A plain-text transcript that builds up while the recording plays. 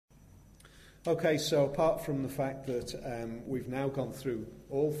Okay, so apart from the fact that we've now gone through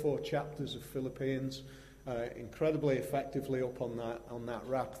all 4 chapters of Philippians, incredibly effectively up on that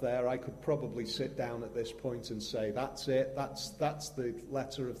wrap there, I could probably sit down at this point and say, that's it, that's the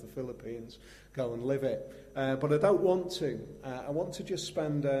letter of the Philippians, go and live it. But I don't want to. I want to just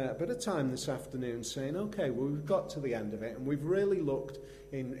spend a bit of time this afternoon saying, okay, well, we've got to the end of it, and we've really looked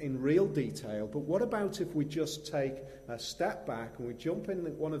in real detail, but what about if we just take a step back and we jump in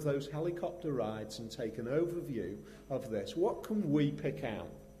one of those helicopter rides and take an overview of this? What can we pick out?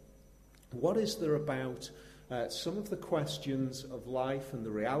 What is there about some of the questions of life and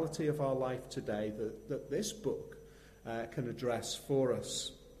the reality of our life today that this book can address for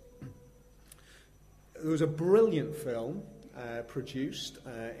us? There was a brilliant film produced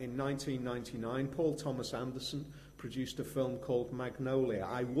in 1999. Paul Thomas Anderson produced a film called Magnolia.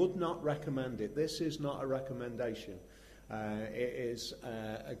 I would not recommend it. This is not a recommendation. It is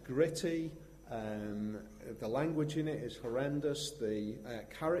a gritty... the language in it is horrendous. The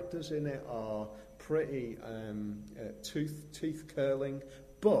characters in it are pretty teeth curling.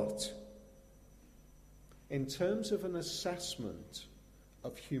 But in terms of an assessment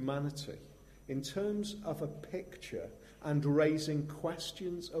of humanity, in terms of a picture and raising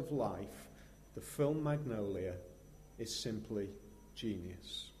questions of life, the film Magnolia is simply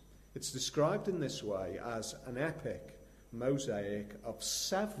genius. It's described in this way as an epic mosaic of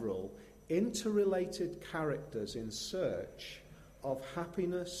several interrelated characters in search of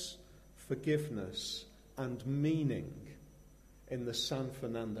happiness, forgiveness, and meaning in the San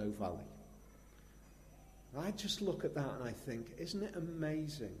Fernando Valley. I just look at that and I think, isn't it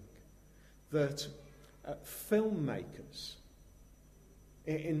amazing that filmmakers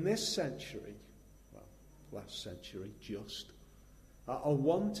in this century, well, last century just, are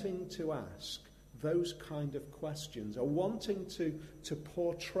wanting to ask those kind of questions, are wanting to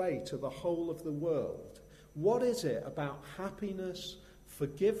portray to the whole of the world, what is it about happiness,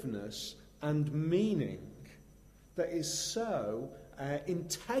 forgiveness, and meaning that is so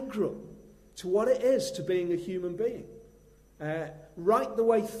integral to what it is to being a human being? Right the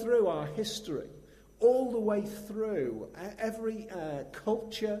way through our history, all the way through every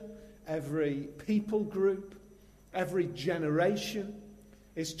culture, every people group, every generation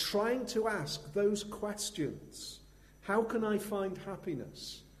is trying to ask those questions. How can I find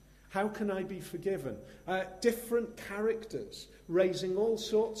happiness? How can I be forgiven? Different characters raising all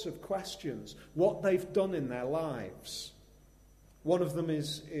sorts of questions, what they've done in their lives. One of them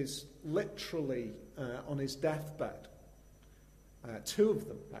is literally on his deathbed. 2 of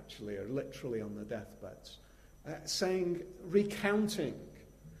them, actually, are literally on their deathbeds, recounting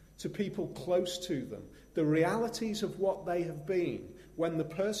to people close to them the realities of what they have been when the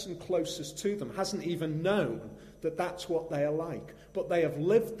person closest to them hasn't even known that that's what they are like. But they have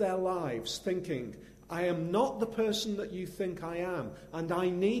lived their lives thinking, I am not the person that you think I am, and I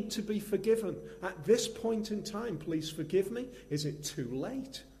need to be forgiven. At this point in time, please forgive me. Is it too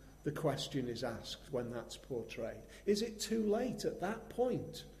late? The question is asked when that's portrayed. Is it too late at that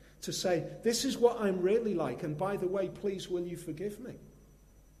point to say, this is what I'm really like, and by the way, please will you forgive me?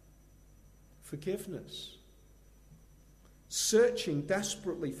 Forgiveness. Searching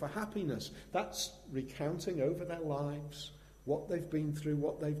desperately for happiness. That's recounting over their lives, what they've been through,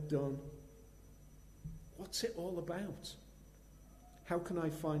 what they've done. What's it all about? How can I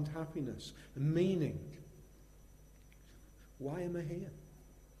find happiness and meaning? Why am I here?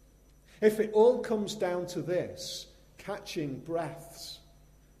 If it all comes down to this, catching breaths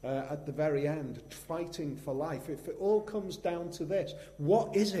at the very end, fighting for life, if it all comes down to this,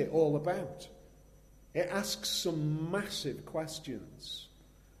 what is it all about? It asks some massive questions.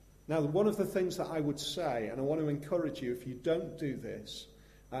 Now, one of the things that I would say, and I want to encourage you, if you don't do this,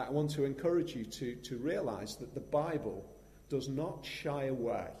 I want to encourage you to realize that the Bible does not shy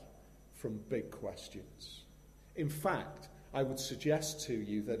away from big questions. In fact, I would suggest to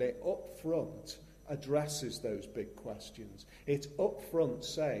you that it up front addresses those big questions. It up front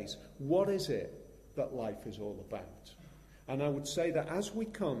says, what is it that life is all about? And I would say that as we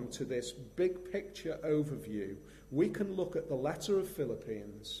come to this big picture overview, we can look at the letter of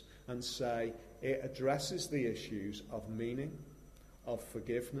Philippians and say it addresses the issues of meaning, of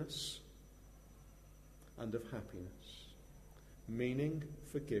forgiveness, and of happiness. Meaning,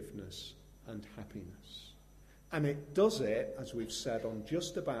 forgiveness, and happiness. And it does it, as we've said on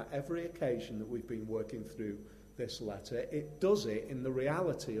just about every occasion that we've been working through this letter, it does it in the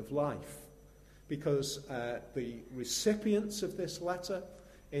reality of life. Because the recipients of this letter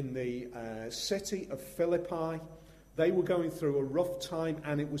in the city of Philippi, they were going through a rough time,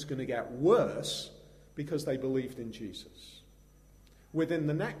 and it was going to get worse because they believed in Jesus. Within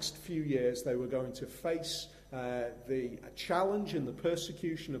the next few years, they were going to face the challenge and the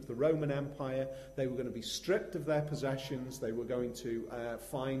persecution of the Roman Empire. They were going to be stripped of their possessions. They were going to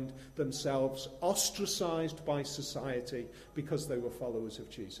find themselves ostracized by society because they were followers of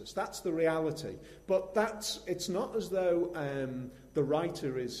Jesus. That's the reality. But it's not as though the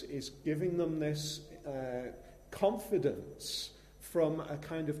writer is giving them this confidence from a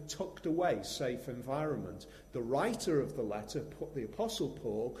kind of tucked away, safe environment. The writer of the letter, the Apostle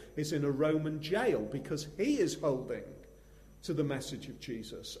Paul, is in a Roman jail because he is holding to the message of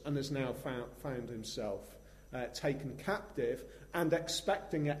Jesus and has now found himself taken captive and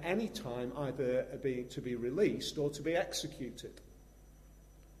expecting at any time either to be released or to be executed.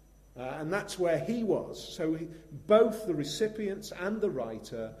 And that's where he was. So both the recipients and the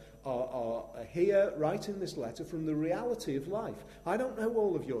writer are here writing this letter from the reality of life. I don't know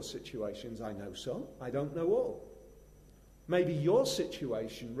all of your situations. I know some. I don't know all. Maybe your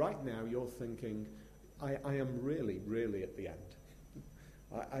situation right now, you're thinking, I am really, really at the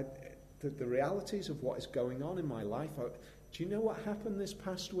end. The realities of what is going on in my life. Do you know what happened this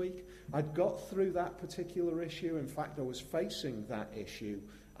past week? I'd got through that particular issue. In fact, I was facing that issue.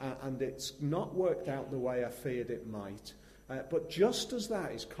 And it's not worked out the way I feared it might. But just as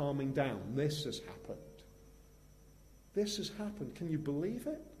that is calming down, this has happened. This has happened. Can you believe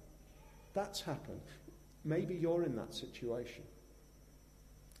it? That's happened. Maybe you're in that situation.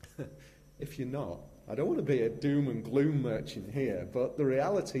 If you're not, I don't want to be a doom and gloom merchant here, but the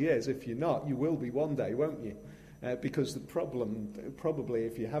reality is, if you're not, you will be one day, won't you? Because the problem, probably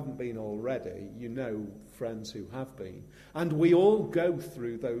if you haven't been already, you know friends who have been. And we all go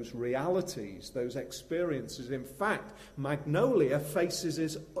through those realities, those experiences. In fact, Magnolia faces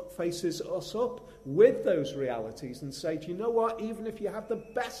us up with those realities and say, do you know what? Even if you have the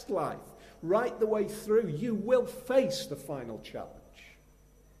best life right the way through, you will face the final challenge.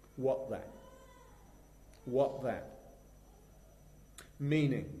 What then? What then?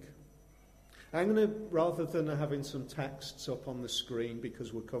 Meaning. I'm going to, rather than having some texts up on the screen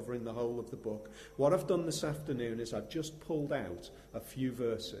because we're covering the whole of the book, what I've done this afternoon is I've just pulled out a few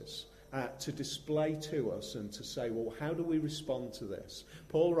verses to display to us and to say, well, how do we respond to this?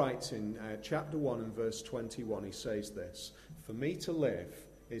 Paul writes in chapter 1 and verse 21, he says this, "For me to live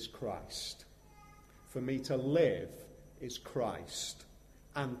is Christ. For me to live is Christ,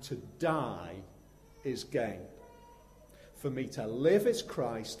 and to die is gain." For me to live is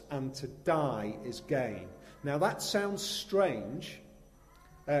Christ, and to die is gain. Now that sounds strange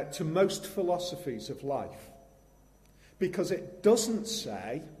to most philosophies of life, because it doesn't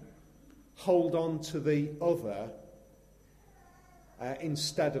say hold on to the other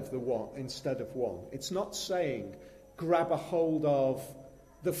instead of one. It's not saying grab a hold of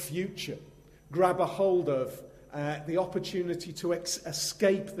the future, grab a hold of the opportunity to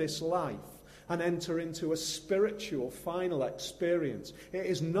escape this life and enter into a spiritual final experience. It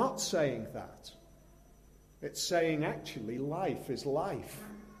is not saying that. It's saying actually life is life.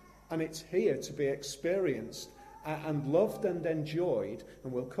 And it's here to be experienced and loved and enjoyed.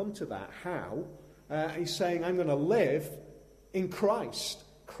 And we'll come to that. How? He's saying I'm going to live in Christ.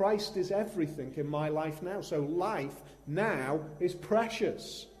 Christ is everything in my life now. So life now is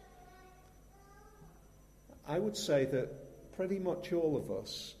precious. I would say that pretty much all of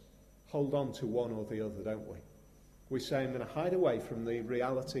us hold on to one or the other, don't we? We say, I'm going to hide away from the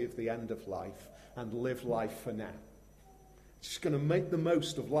reality of the end of life and live life for now. Just going to make the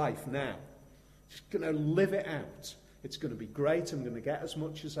most of life now. Just going to live it out. It's going to be great. I'm going to get as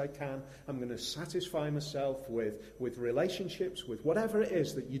much as I can. I'm going to satisfy myself with relationships, with whatever it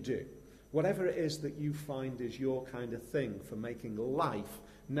is that you do. Whatever it is that you find is your kind of thing for making life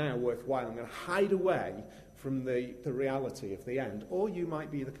now worthwhile. I'm going to hide away from the reality of the end. Or you might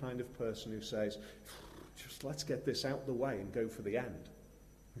be the kind of person who says, just let's get this out the way and go for the end.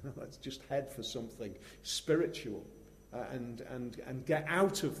 Let's just head for something spiritual and get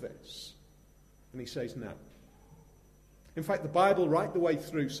out of this. And he says no. In fact, the Bible right the way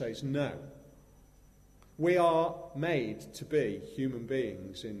through says no. We are made to be human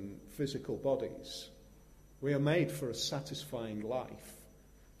beings in physical bodies. We are made for a satisfying life.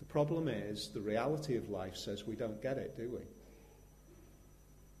 The problem is, the reality of life says we don't get it, do we?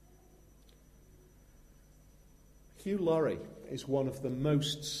 Hugh Laurie is one of the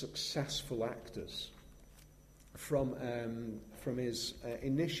most successful actors. From his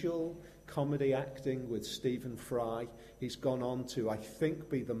initial comedy acting with Stephen Fry, he's gone on to, I think,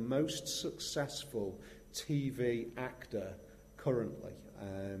 be the most successful TV actor currently,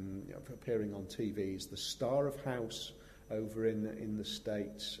 appearing on TV. He's the star of House over in the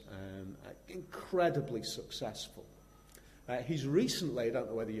States, incredibly successful. He's recently, I don't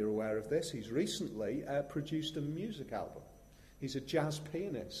know whether you're aware of this, he's recently produced a music album. He's a jazz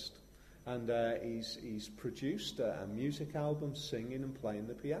pianist, and he's produced a music album singing and playing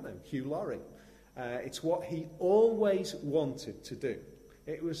the piano. Hugh Laurie. It's what he always wanted to do.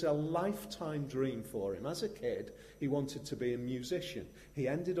 It was a lifetime dream for him. As a kid, he wanted to be a musician. He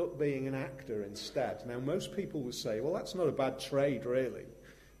ended up being an actor instead. Now, most people would say, well, that's not a bad trade, really.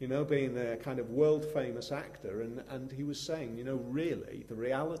 You know, being a kind of world-famous actor. And he was saying, you know, really, the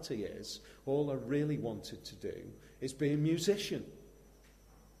reality is, all I really wanted to do is be a musician.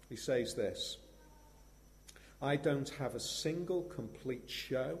 He says this: I don't have a single complete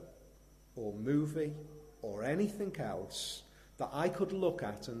show or movie or anything else that I could look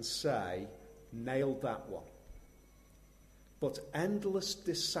at and say, nailed that one. But endless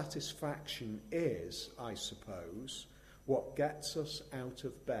dissatisfaction is, I suppose, what gets us out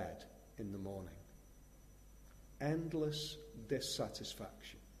of bed in the morning. Endless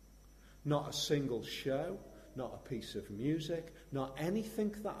dissatisfaction. Not a single show, not a piece of music, not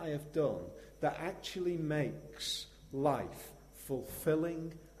anything that I have done that actually makes life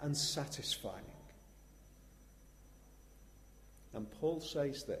fulfilling and satisfying. And Paul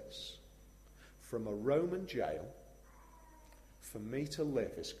says this: from a Roman jail, for me to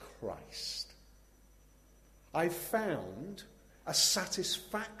live is Christ. I've found a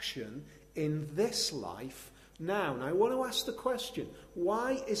satisfaction in this life now. And I want to ask the question,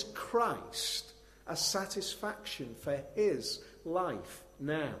 why is Christ a satisfaction for his life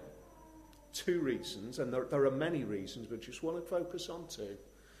now? Two reasons, and there are many reasons, but just want to focus on two.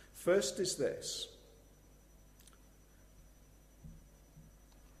 First is this: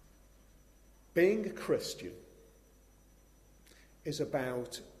 being a Christian is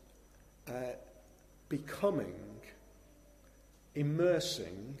about becoming,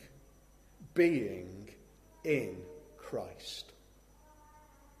 immersing, being in Christ.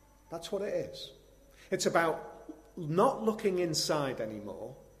 That's what it is. It's about not looking inside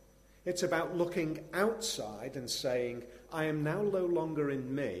anymore. It's about looking outside and saying, I am now no longer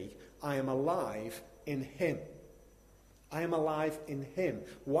in me, I am alive in him. I am alive in him.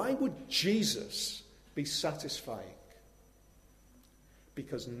 Why would Jesus be satisfying?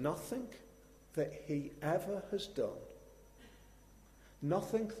 Because nothing that he ever has done,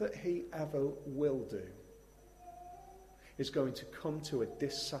 nothing that he ever will do, is going to come to a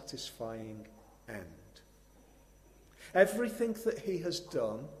dissatisfying end. Everything that he has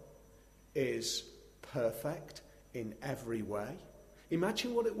done is perfect in every way.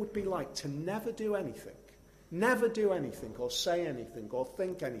 Imagine what it would be like to never do anything or say anything or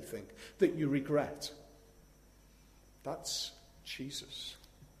think anything that you regret. That's Jesus.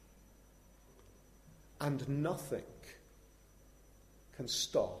 And nothing can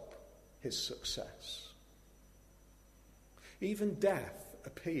stop his success. Even death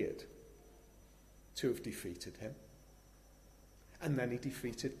appeared to have defeated him. And then he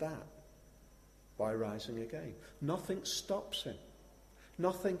defeated that by rising again. Nothing stops him.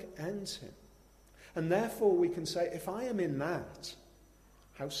 Nothing ends him. And therefore we can say, if I am in that,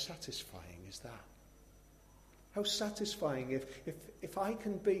 how satisfying is that? How satisfying if I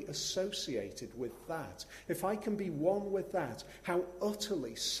can be associated with that, if I can be one with that, how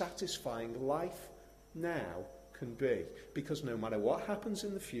utterly satisfying life now can be. Because no matter what happens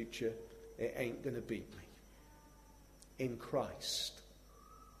in the future, it ain't going to beat me. In Christ.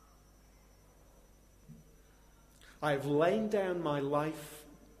 I have lain down my life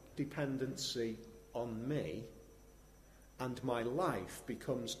dependency on me, and my life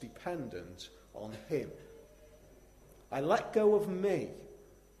becomes dependent on him. I let go of me,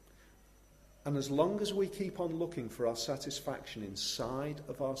 and as long as we keep on looking for our satisfaction inside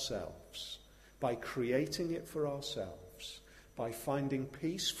of ourselves, by creating it for ourselves, by finding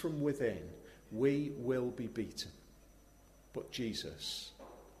peace from within, we will be beaten. But Jesus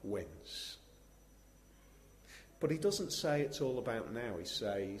wins. But he doesn't say it's all about now. He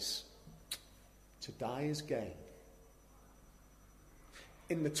says, to die is gain.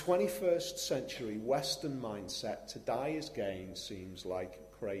 In the 21st century Western mindset, to die is gain seems like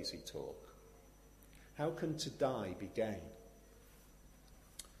crazy talk. How can to die be gain?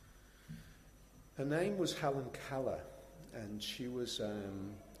 Her name was Helen Keller, and she was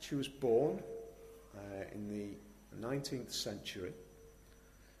born in the 19th century,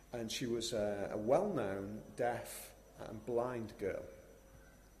 and she was a well-known deaf and blind girl.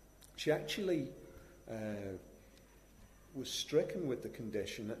 She actually was stricken with the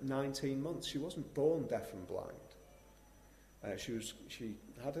condition at 19 months. She wasn't born deaf and blind. She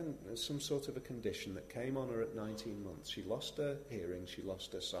had some sort of a condition that came on her at 19 months. She lost her hearing, she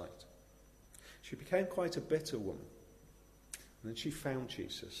lost her sight. She became quite a bitter woman. And then she found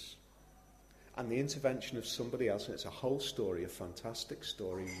Jesus. And the intervention of somebody else, and it's a whole story, a fantastic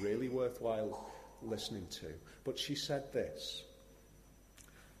story, really worthwhile listening to. But she said this: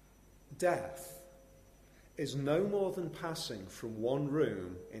 death is no more than passing from one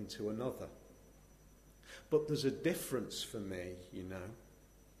room into another. But there's a difference for me, you know.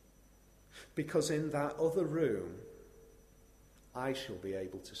 Because in that other room, I shall be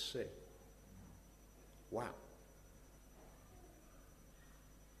able to see. Wow.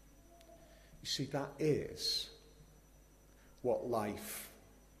 You see, that is what life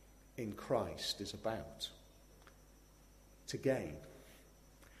in Christ is about. To gain.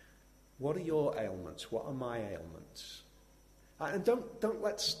 What are your ailments? What are my ailments? And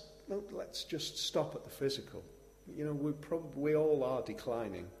let's just stop at the physical. You know, we all are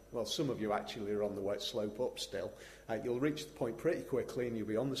declining. Well, some of you actually are on the wet slope up still. You'll reach the point pretty quickly and you'll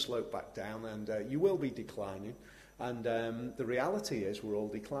be on the slope back down, and you will be declining. And the reality is we're all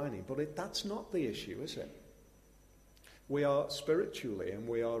declining. But that's not the issue, is it? We are spiritually and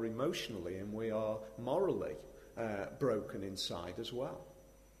we are emotionally and we are morally broken inside as well.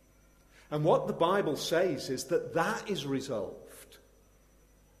 And what the Bible says is that is resolved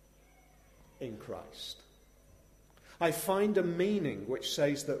in Christ. I find a meaning which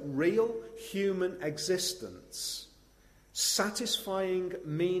says that real human existence, satisfying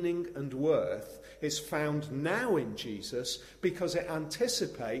meaning and worth, is found now in Jesus because it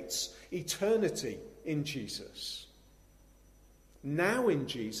anticipates eternity in Jesus. Now in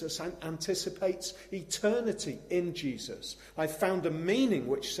Jesus and anticipates eternity in Jesus. I found a meaning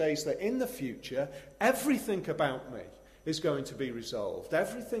which says that in the future, everything about me is going to be resolved.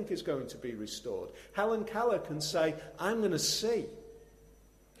 Everything is going to be restored. Helen Keller can say, I'm going to see.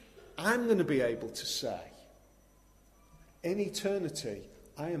 I'm going to be able to say. In eternity,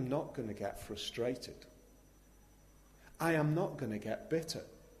 I am not going to get frustrated. I am not going to get bitter.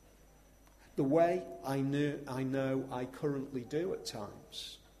 The way I know I currently do at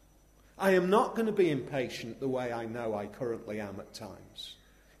times. I am not going to be impatient the way I know I currently am at times.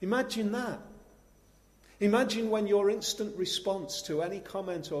 Imagine that. Imagine when your instant response to any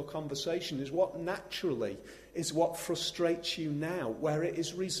comment or conversation is what frustrates you now, where it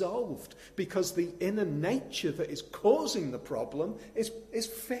is resolved, because the inner nature that is causing the problem is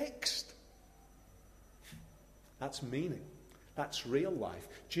fixed. That's meaning. That's real life.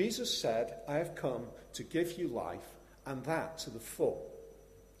 Jesus said, I have come to give you life, and that to the full.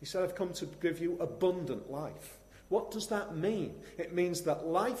 He said, I've come to give you abundant life. What does that mean? It means that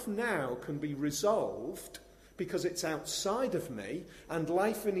life now can be resolved because it's outside of me, and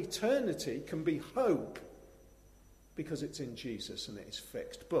life in eternity can be hope because it's in Jesus and it is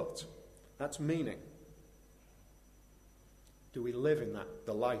fixed. But that's meaning. Do we live in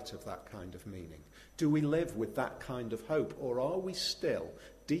the light of that kind of meaning? Do we live with that kind of hope? Or are we still,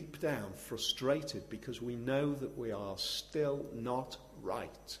 deep down, frustrated because we know that we are still not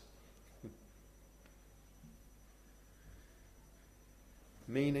right?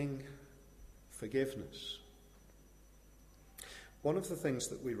 Meaning, forgiveness. One of the things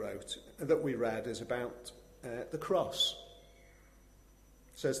that we read is about the cross.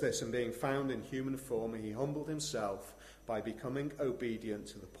 It says this, and being found in human form, he humbled himself by becoming obedient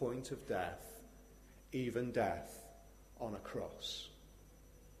to the point of death, even death on a cross.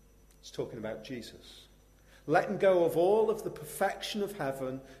 It's talking about Jesus. Letting go of all of the perfection of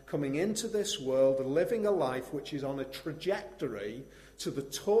heaven, coming into this world and living a life which is on a trajectory to the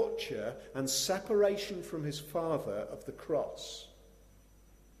torture and separation from his Father of the cross.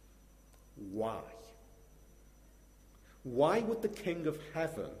 Why? Why would the King of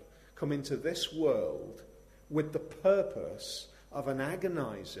Heaven come into this world with the purpose of an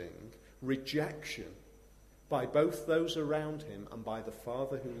agonizing rejection by both those around him and by the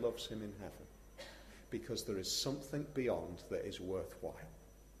Father who loves him in heaven? Because there is something beyond that is worthwhile.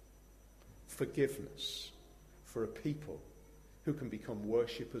 Forgiveness for a people who can become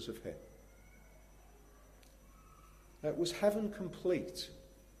worshippers of him. Was heaven complete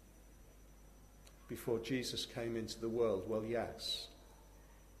before Jesus came into the world? Well, yes.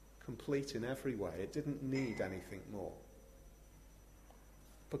 Complete in every way. It didn't need anything more.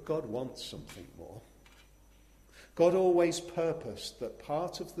 But God wants something more. God always purposed that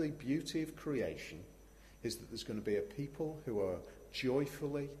part of the beauty of creation is that there's going to be a people who are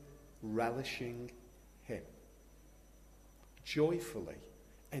joyfully relishing him. Joyfully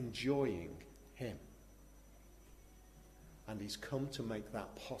enjoying him. And he's come to make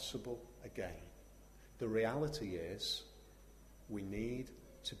that possible again. The reality is we need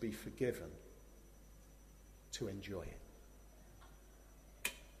to be forgiven to enjoy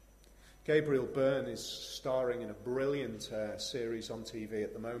it. Gabriel Byrne is starring in a brilliant series on TV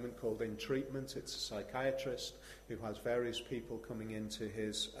at the moment called In Treatment. It's a psychiatrist who has various people coming into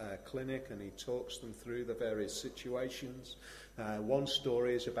his clinic, and he talks them through the various situations. One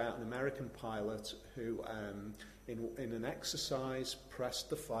story is about an American pilot who, in an exercise, pressed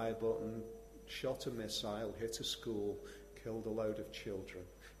the fire button, shot a missile, hit a school, killed a load of children.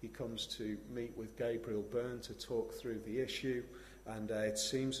 He comes to meet with Gabriel Byrne to talk through the issue. And it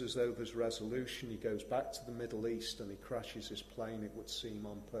seems as though there's resolution. He goes back to the Middle East and he crashes his plane, it would seem,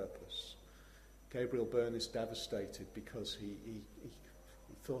 on purpose. Gabriel Byrne is devastated because he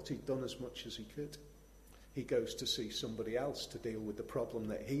thought he'd done as much as he could. He goes to see somebody else to deal with the problem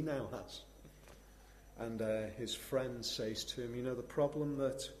that he now has. And his friend says to him, the problem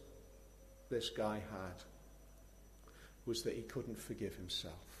that this guy had was that he couldn't forgive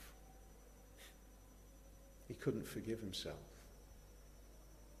himself. He couldn't forgive himself.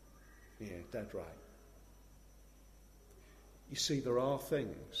 Yeah, dead right. You see, there are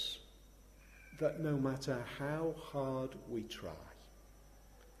things that no matter how hard we try,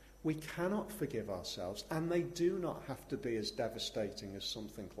 we cannot forgive ourselves, and they do not have to be as devastating as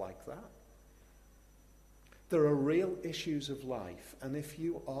something like that. There are real issues of life, and if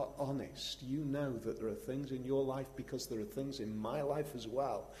you are honest, you know that there are things in your life, because there are things in my life as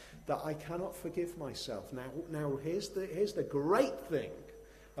well, that I cannot forgive myself. Now here's the great thing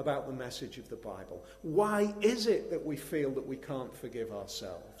about the message of the Bible. Why is it that we feel that we can't forgive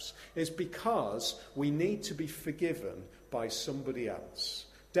ourselves? It's because we need to be forgiven by somebody else.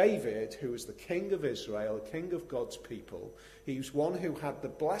 David, who was the king of Israel, king of God's people, he was one who had the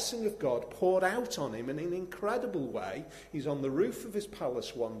blessing of God poured out on him in an incredible way. He's on the roof of his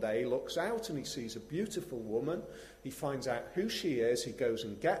palace one day, he looks out and he sees a beautiful woman. He finds out who she is, he goes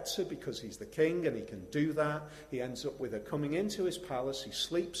and gets her because he's the king and he can do that. He ends up with her coming into his palace, he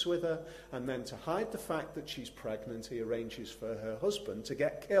sleeps with her, and then to hide the fact that she's pregnant, he arranges for her husband to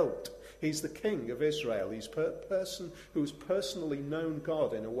get killed. He's the king of Israel. He's a person who's personally known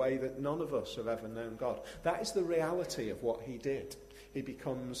God in a way that none of us have ever known God. That is the reality of what he did. He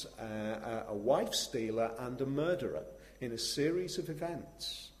becomes a wife stealer and a murderer in a series of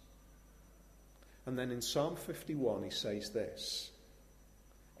events. And then in Psalm 51 he says this: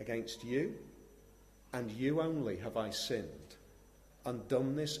 "Against you and you only have I sinned and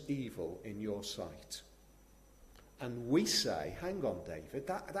done this evil in your sight." And we say, hang on, David,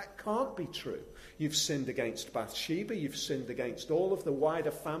 that can't be true. You've sinned against Bathsheba, you've sinned against all of the wider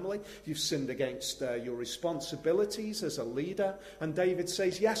family, you've sinned against your responsibilities as a leader. And David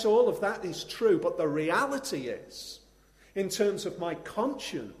says, yes, all of that is true, but the reality is, in terms of my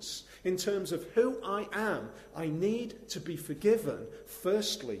conscience, in terms of who I am, I need to be forgiven,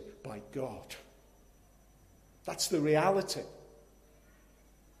 firstly, by God. That's the reality.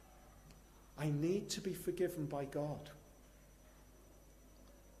 I need to be forgiven by God.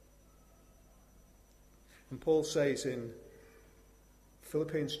 And Paul says in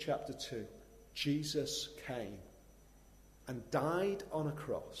Philippians chapter 2, Jesus came and died on a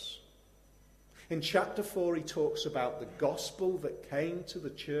cross. In chapter 4 he talks about the gospel that came to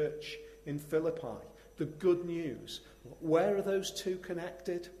the church in Philippi, the good news. Where are those two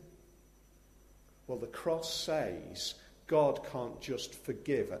connected? Well, the cross says God can't just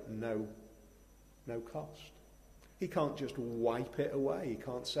forgive at no cost. He can't just wipe it away. He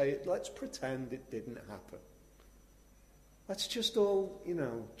can't say, let's pretend it didn't happen. Let's just all,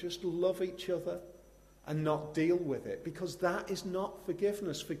 just love each other and not deal with it, because that is not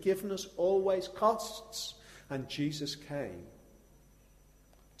forgiveness. Forgiveness always costs. And Jesus came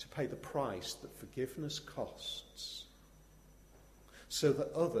to pay the price that forgiveness costs, so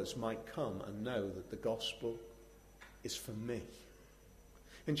that others might come and know that the gospel is for me.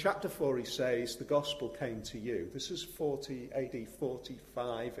 In chapter 4 he says, the gospel came to you. This is AD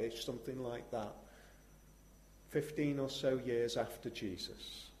 45-ish, something like that. 15 or so years after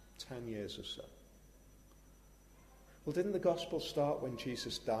Jesus. 10 years or so. Well, didn't the gospel start when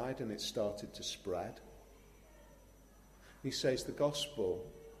Jesus died and it started to spread? He says the gospel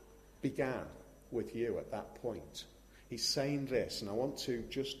began with you at that point. He's saying this, and I want to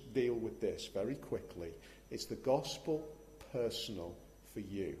just deal with this very quickly. It's the gospel personal for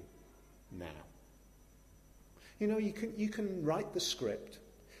you now. You can write the script.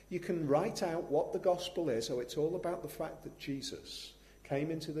 You can write out what the gospel is. So it's all about the fact that Jesus came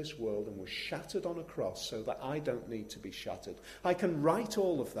into this world and was shattered on a cross so that I don't need to be shattered. I can write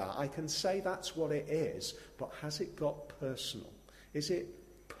all of that. I can say that's what it is. But has it got personal? Is it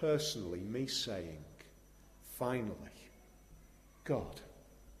personally me saying, finally, God,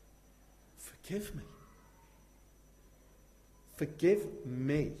 forgive me. Forgive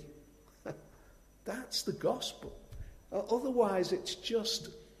me. That's the gospel. Otherwise, it's just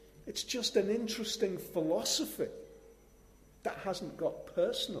an interesting philosophy that hasn't got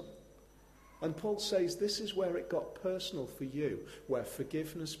personal. And Paul says this is where it got personal for you, where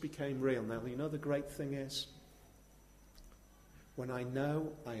forgiveness became real. Now, you know the great thing is, when I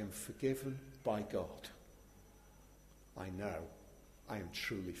know I am forgiven by God, I know I am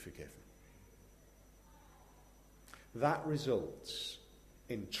truly forgiven. That results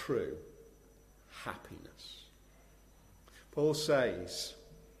in true happiness. Paul says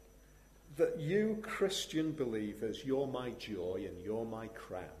that you Christian believers, you're my joy and you're my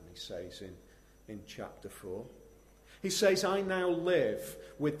crown, he says in chapter 4. He says, I now live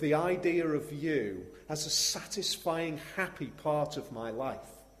with the idea of you as a satisfying, happy part of my life.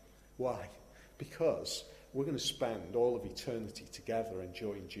 Why? Because we're going to spend all of eternity together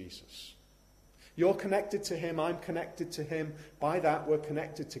enjoying Jesus. You're connected to him, I'm connected to him. By that, we're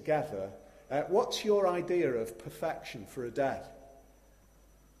connected together. What's your idea of perfection for a day?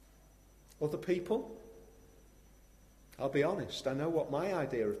 Other people? I'll be honest, I know what my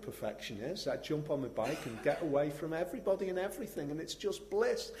idea of perfection is. I jump on my bike and get away from everybody and everything, and it's just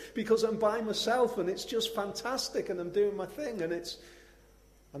bliss because I'm by myself and it's just fantastic and I'm doing my thing,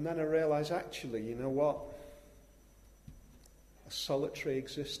 and then I realise, actually, you know what? A solitary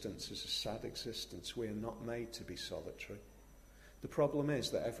existence is a sad existence. We are not made to be solitary. The problem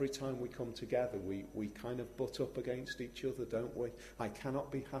is that every time we come together, we kind of butt up against each other, don't we? I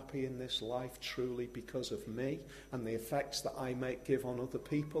cannot be happy in this life truly because of me and the effects that I may give on other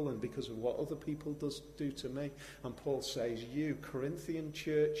people and because of what other people do to me. And Paul says, you Corinthian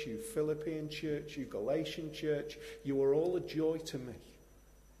church, you Philippian church, you Galatian church, you are all a joy to me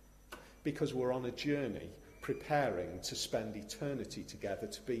because we're on a journey preparing to spend eternity together,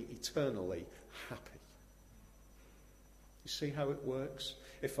 to be eternally happy. You see how it works?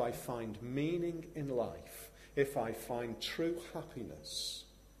 If I find meaning in life, if I find true happiness,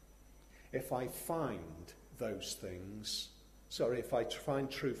 if I find those things, if I find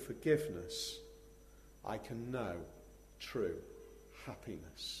true forgiveness, I can know true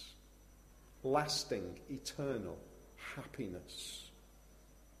happiness. Lasting, eternal happiness.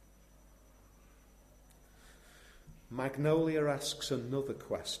 Magnolia asks another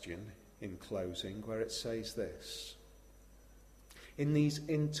question in closing, where it says this: in these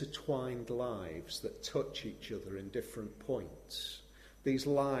intertwined lives that touch each other in different points, these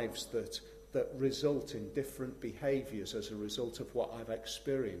lives that result in different behaviours as a result of what I've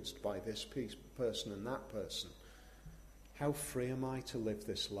experienced by this person and that person, how free am I to live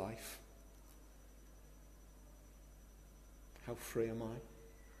this life? How free am I?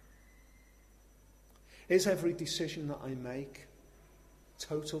 Is every decision that I make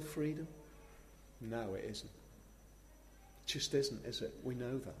total freedom? No, it isn't. Just isn't, is it? We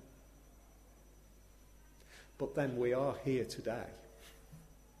know that. But then we are here today.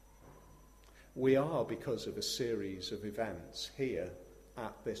 We are because of a series of events here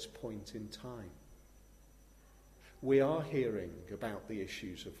at this point in time. We are hearing about the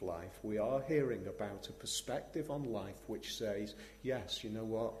issues of life. We are hearing about a perspective on life which says, yes, you know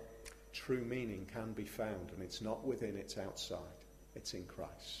what? True meaning can be found, and it's not within, it's outside. It's in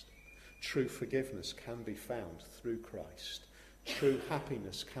Christ. True forgiveness can be found through Christ. True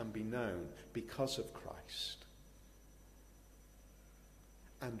happiness can be known because of Christ.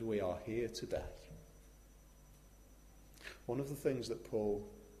 And we are here today. One of the things that Paul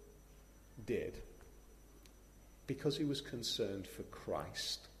did, because he was concerned for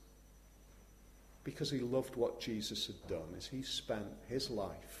Christ, because he loved what Jesus had done, is he spent his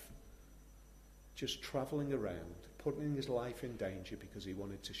life just travelling around, putting his life in danger because he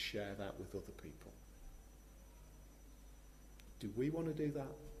wanted to share that with other people. Do we want to do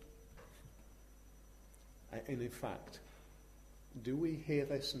that? And in fact, do we hear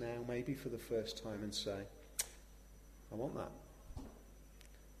this now, maybe for the first time, and say, I want that?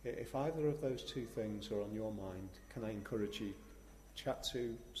 If either of those two things are on your mind, can I encourage you, chat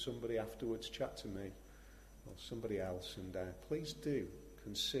to somebody afterwards, chat to me, or somebody else, and please do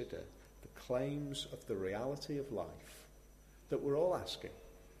consider the claims of the reality of life that we're all asking,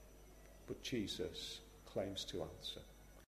 but Jesus claims to answer.